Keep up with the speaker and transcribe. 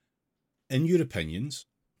in your opinions,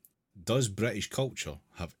 does British culture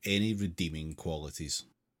have any redeeming qualities?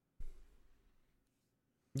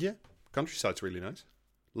 Yeah, countryside's really nice.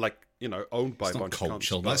 Like, owned by It's a not bunch of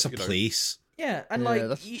culture, cunts, that's a but, place. Yeah, and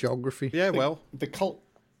that's geography. Yeah, well,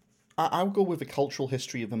 I'll go with the cultural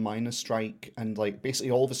history of the miners' strike and like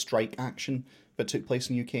basically all the strike action that took place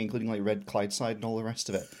in the UK, including like Red Clydeside and all the rest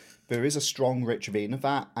of it. There is a strong, rich vein of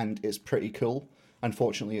that, and it's pretty cool.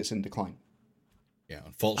 Unfortunately, it's in decline. Yeah,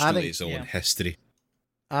 unfortunately, it's all in history.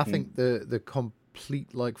 I think the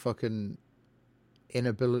complete like fucking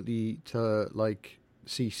inability to like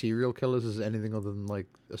see serial killers as anything other than like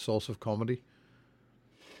a source of comedy. Do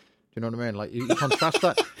you know what I mean? Like you contrast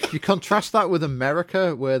that. You contrast that with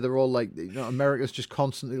America, where they're all like, America's just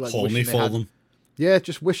constantly like horny for them. Yeah,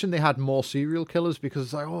 just wishing they had more serial killers because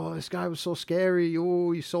it's like, oh, this guy was so scary.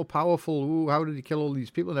 Oh, he's so powerful. Oh, how did he kill all these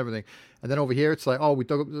people and everything? And then over here, it's like, oh, we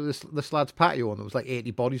dug up this lad's patio and there was like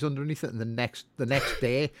 80 bodies underneath it. And the next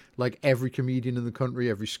day, like every comedian in the country,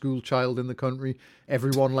 every school child in the country,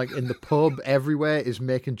 everyone like in the pub, everywhere is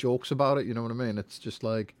making jokes about it. You know what I mean? It's just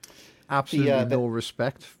like absolutely no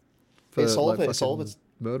respect for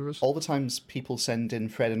murderers. All the times people send in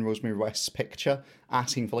Fred and Rosemary West's picture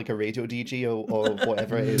asking for like a radio DJ or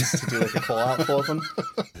whatever it is to do like a call out for them.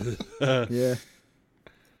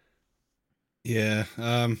 Yeah,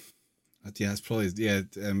 it's probably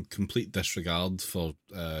complete disregard for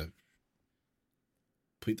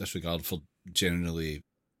generally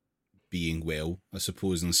being well. I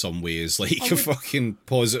suppose in some ways, like a fucking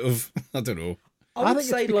positive. I don't know. I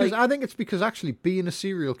think it's because actually being a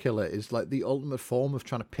serial killer is like the ultimate form of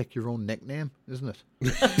trying to pick your own nickname, isn't it?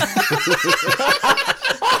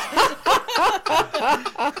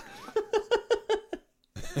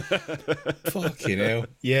 Fucking hell.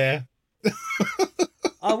 Yeah.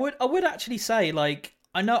 I would actually say, like,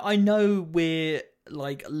 I know we're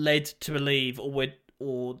like led to believe,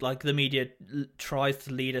 or like the media tries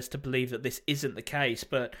to lead us to believe that this isn't the case,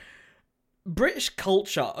 but British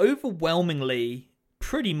culture overwhelmingly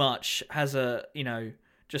pretty much has a,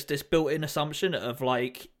 just this built-in assumption of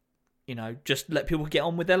like, just let people get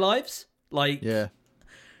on with their lives. Like, yeah.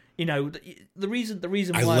 The reason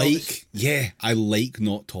I why I like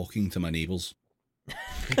not talking to my neighbours.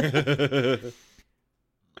 But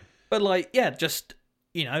like, yeah, just,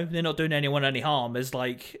 they're not doing anyone any harm is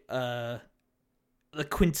like the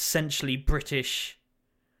quintessentially British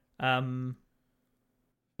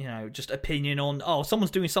just opinion on,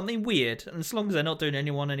 someone's doing something weird, and as long as they're not doing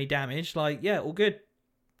anyone any damage, like, yeah, all good.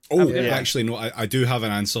 Actually, no, I do have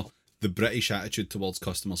an answer. The British attitude towards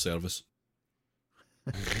customer service.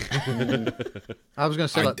 I was going to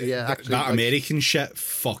say that American shit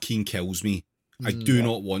fucking kills me. I do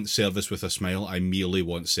not want service with a smile. I merely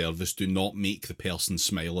want service. Do not make the person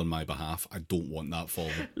smile on my behalf. I don't want that for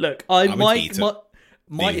them. Look,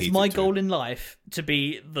 it's my goal in life to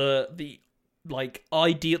be the like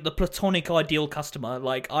ideal, the platonic ideal customer.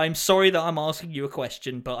 Like, I'm sorry that I'm asking you a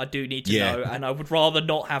question, but I do need to know, and I would rather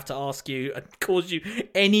not have to ask you and cause you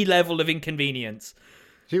any level of inconvenience.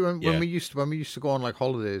 See, when we used to go on like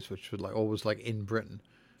holidays, which was like always like in Britain,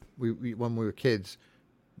 we when we were kids,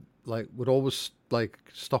 like would always like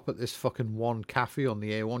stop at this fucking one cafe on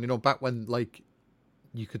the A1. Back when like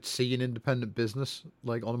you could see an independent business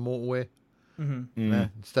like on a motorway. Mm-hmm. Yeah,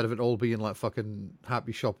 instead of it all being like fucking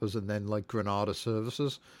Happy Shoppers and then like Granada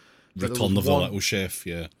Services. Return of the Little Chef,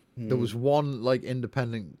 yeah. There was one like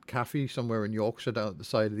independent cafe somewhere in Yorkshire down at the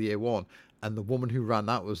side of the A1, and the woman who ran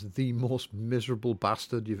that was the most miserable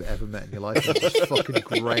bastard you've ever met in your life. It was fucking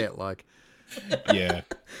great, like. Yeah.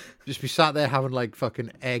 Just be sat there having like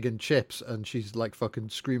fucking egg and chips, and she's like fucking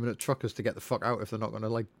screaming at truckers to get the fuck out if they're not going to,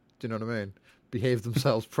 like, do you know what I mean? Behave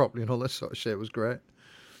themselves properly and all this sort of shit. It was great.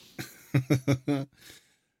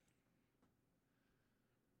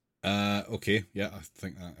 Okay, yeah, I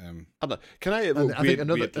think that. I don't know. Can I? I think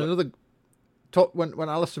another talk when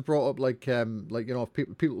Alistair brought up like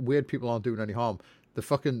if weird people aren't doing any harm.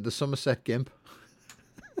 The Somerset Gimp.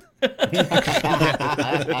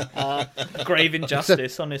 Grave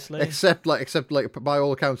injustice, honestly. Except by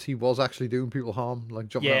all accounts, he was actually doing people harm, like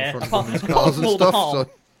jumping out in front of his cars and stuff. So,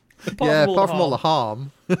 apart from all the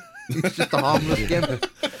harm, he's just a harmless gimp.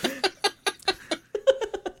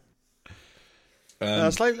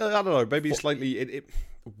 Slightly, I don't know, maybe slightly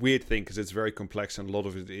weird thing because it's very complex and a lot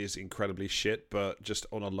of it is incredibly shit. But just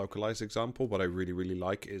on a localized example, what I really really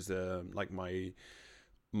like is like my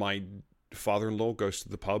father-in-law goes to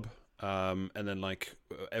the pub And then like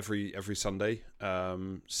every Sunday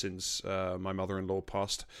since my mother-in-law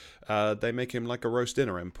passed, they make him like a roast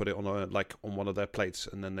dinner and put it on on one of their plates,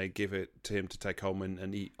 and then they give it to him to take home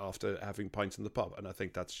and eat after having pints in the pub. And I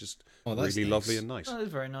think that's just really lovely and nice. That is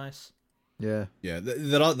very nice. Yeah.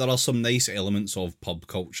 There are some nice elements of pub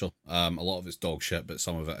culture. A lot of it's dog shit, but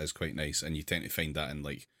some of it is quite nice, and you tend to find that in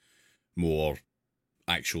like more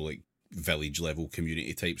actual like village level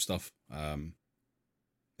community type stuff.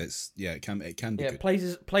 It can be good.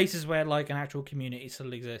 places where like an actual community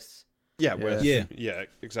still exists. Yeah, Yeah,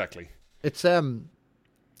 exactly. It's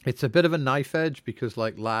a bit of a knife edge because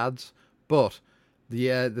like lads, but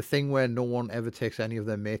the thing where no one ever takes any of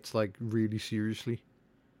their mates like really seriously,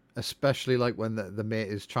 especially like when the mate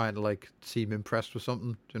is trying to like seem impressed with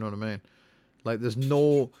something. Do you know what I mean? Like there's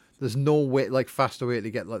no way like faster way to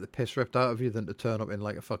get like the piss ripped out of you than to turn up in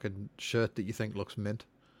like a fucking shirt that you think looks mint.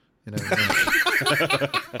 You know what I mean?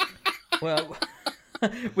 Well,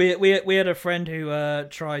 we had a friend who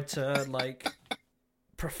tried to like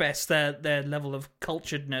profess their level of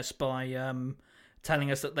culturedness by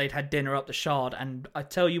telling us that they'd had dinner up the Shard, and I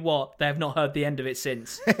tell you what, they have not heard the end of it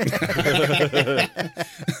since.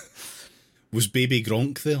 Was Baby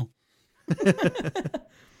Gronk there?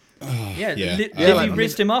 Livy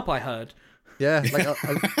rizzed him up, I heard. Yeah, like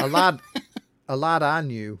a lad I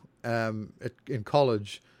knew in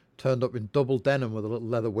college turned up in double denim with a little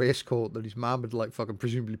leather waistcoat that his mum had like fucking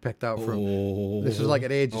presumably picked out for him. This was like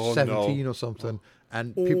at age 17 or something,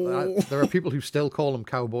 and people there are people who still call him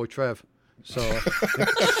Cowboy Trev. So